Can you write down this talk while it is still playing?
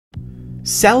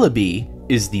Celebi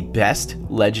is the best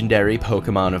legendary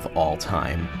Pokemon of all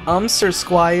time. I'm Sir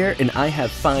Squire, and I have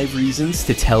 5 reasons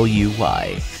to tell you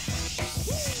why.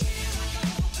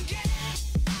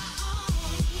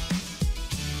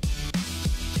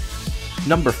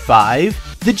 Number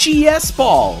 5, the GS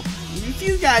Ball. If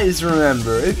you guys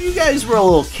remember, if you guys were a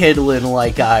little kidlin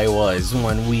like I was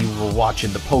when we were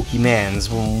watching the Pokemans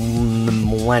when the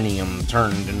Millennium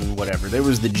turned and whatever, there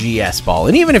was the GS Ball.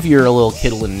 And even if you're a little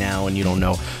kidlin now and you don't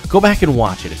know, go back and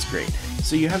watch it, it's great.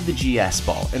 So you have the GS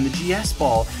Ball, and the GS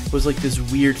Ball was like this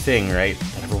weird thing, right?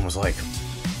 And everyone was like,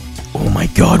 oh my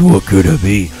god, what could it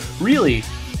be? Really,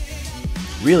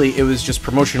 it was just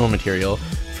promotional material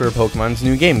for Pokemon's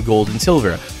new game, Gold and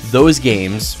Silver. Those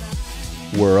games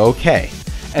were okay,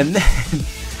 and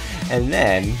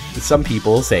then some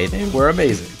people say they were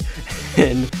amazing,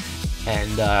 and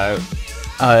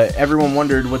everyone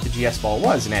wondered what the GS Ball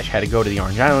was, and Ash had to go to the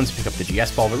Orange Islands to pick up the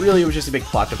GS Ball, but really it was just a big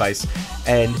plot device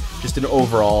and just an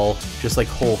overall just like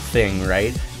whole thing,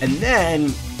 right? And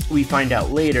then we find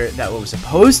out later that what was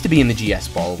supposed to be in the GS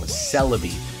Ball was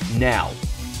Celebi. Now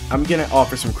I'm gonna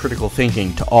offer some critical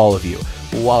thinking to all of you.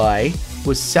 Why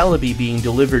was Celebi being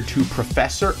delivered to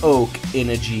Professor Oak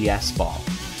in a GS Ball?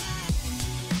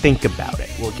 Think about it.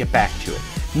 We'll get back to it.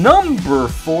 Number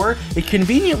 4, it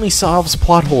conveniently solves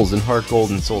plot holes in Heart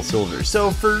Gold and Soul Silver. So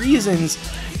for reasons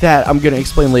that I'm going to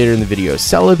explain later in the video,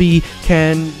 Celebi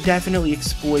can definitely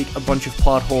exploit a bunch of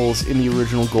plot holes in the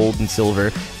original Gold and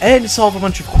Silver and solve a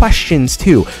bunch of questions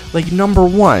too. Like number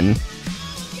 1,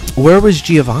 where was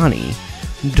Giovanni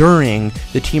during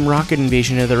the Team Rocket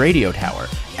invasion of the radio tower?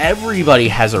 Everybody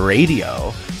has a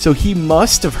radio, so he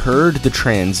must have heard the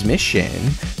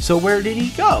transmission. So where did he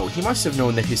go? He must have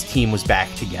known that his team was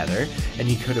back together, and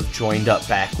he could have joined up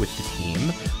back with the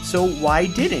team. So why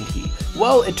didn't he?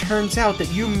 Well, it turns out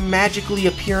that you magically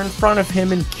appear in front of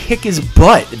him and kick his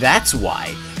butt. That's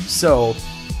why. So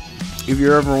if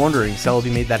you're ever wondering,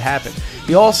 Celebi made that happen.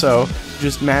 He also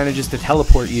just manages to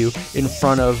teleport you in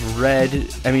front of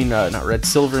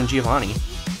Silver and Giovanni.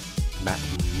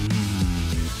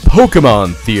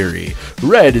 Pokemon theory.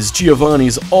 Red is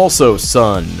Giovanni's also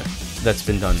son. That's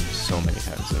been done so many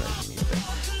times in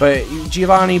that. But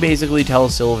Giovanni basically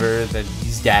tells Silver that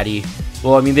he's daddy.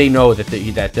 Well, I mean, they know that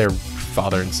they're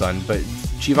father and son, but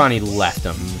Giovanni left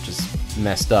them, which is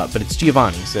messed up. But it's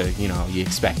Giovanni, so, you know, you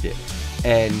expect it.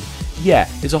 And yeah,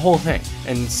 it's a whole thing.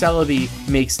 And Celebi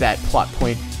makes that plot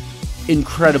point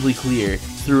incredibly clear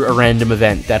through a random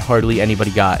event that hardly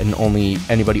anybody got and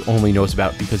anybody only knows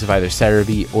about because of either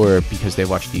Celebi or because they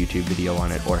watched the YouTube video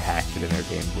on it or hacked it in their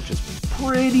game, which is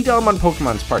pretty dumb on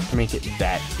Pokemon's part to make it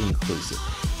that inclusive.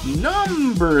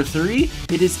 Number 3,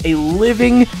 it is a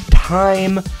living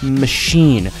time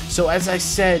machine. So as I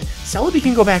said, Celebi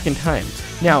can go back in time.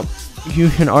 Now, you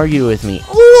can argue with me,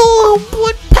 oh,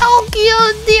 but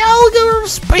Palkia, the algorithm,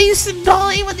 space and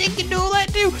time, and they can do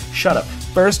that too. Shut up.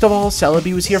 First of all,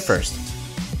 Celebi was here first.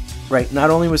 Right, not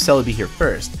only was Celebi here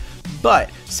first, but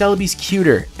Celebi's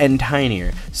cuter and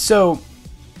tinier. So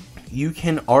you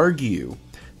can argue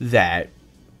that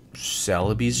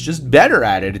Celebi's just better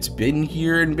at it. It's been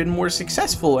here and been more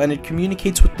successful, and it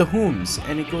communicates with the Hooms,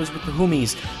 and it goes with the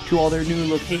Hoomies to all their new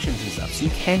locations and stuff. So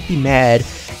you can't be mad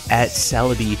at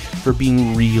Celebi for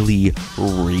being really,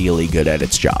 really good at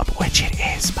its job, which it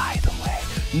is, by the way.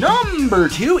 Number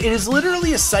 2, it is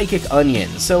literally a psychic onion.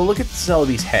 So look at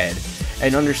Celebi's head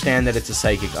and understand that it's a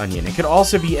psychic onion. It could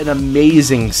also be an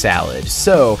amazing salad.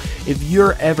 So if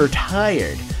you're ever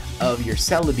tired of your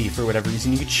Celebi for whatever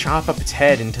reason, you could chop up its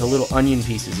head into little onion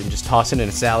pieces and just toss it in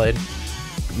a salad,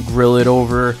 grill it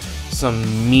over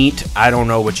some meat. I don't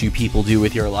know what you people do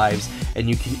with your lives, and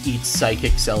you can eat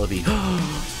psychic Celebi.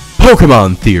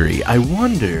 Pokemon theory. I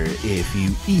wonder if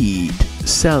you eat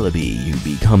Celebi, you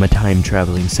become a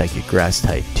time-traveling psychic grass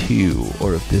type too,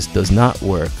 or if this does not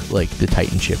work like the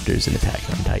Titan shifters in Attack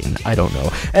on Titan. I don't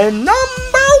know. And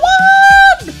number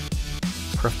 1!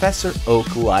 Professor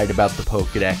Oak lied about the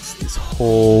Pokedex this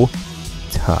whole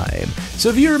time. So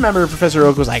if you remember, Professor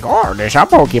Oak was like, oh, there's a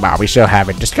Pokemon we still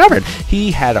haven't discovered. He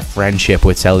had a friendship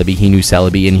with Celebi. He knew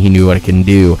Celebi and he knew what it can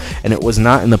do. And it was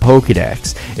not in the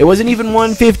Pokedex. It wasn't even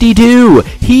 152.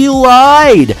 He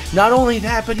lied. Not only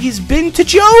that, but he's been to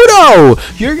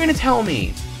Johto. You're going to tell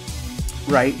me,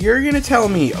 right? You're going to tell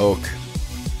me, Oak.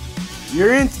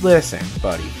 Listen,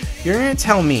 buddy. You're going to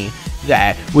tell me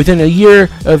that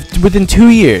within 2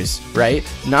 years, right?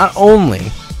 Not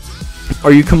only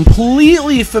are you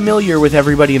completely familiar with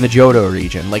everybody in the Johto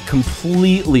region, like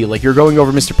completely, like you're going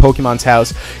over Mr. Pokemon's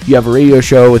house, you have a radio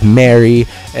show with Mary,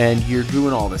 and you're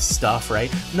doing all this stuff,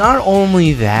 right? Not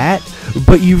only that,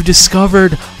 but you've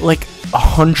discovered like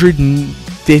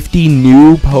 150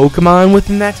 new Pokemon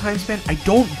within that time span. I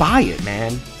don't buy it,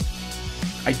 man.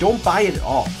 I don't buy it at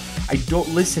all. I don't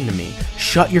listen to me.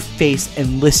 Shut your face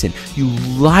and listen. You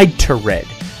lied to Red.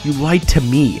 You lied to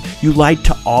me. You lied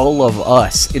to all of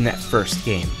us in that first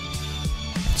game.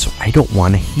 So I don't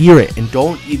want to hear it. And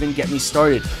don't even get me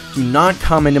started. Do not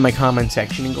comment in my comment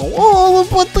section and go, oh,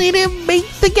 but they didn't make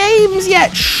the games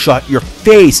yet. Shut your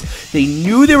face. They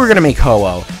knew they were going to make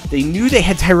Ho-Oh. They knew they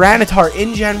had Tyranitar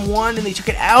in Gen 1 and they took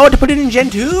it out to put it in Gen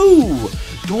 2.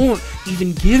 Don't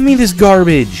even give me this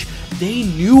garbage. They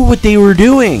knew what they were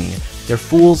doing. They're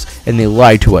fools and they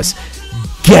lied to us.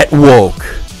 Get woke.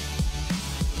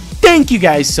 Thank you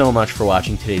guys so much for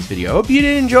watching today's video. I hope you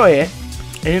did enjoy it.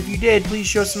 And if you did, please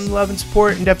show some love and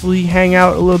support and definitely hang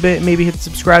out a little bit. Maybe hit the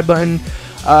subscribe button.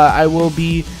 I will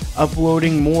be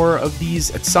uploading more of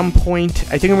these at some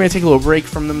point. I think I'm going to take a little break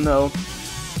from them, though.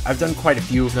 I've done quite a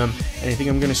few of them, and I think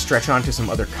I'm going to stretch on to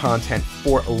some other content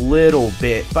for a little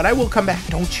bit. But I will come back.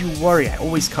 Don't you worry. I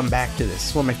always come back to this.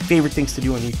 It's one of my favorite things to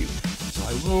do on YouTube. So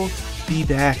I will be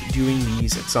back doing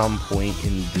these at some point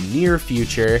in the near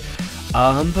future.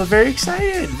 But very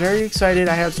excited. Very excited.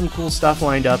 I have some cool stuff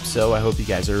lined up, so I hope you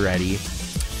guys are ready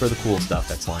for the cool stuff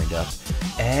that's lined up.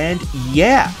 And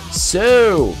yeah,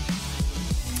 so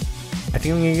I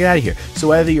think I'm gonna get out of here. So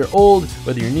whether you're old,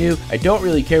 whether you're new, I don't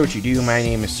really care what you do. My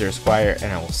name is Sir Squire,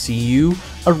 and I will see you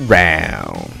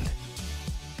around.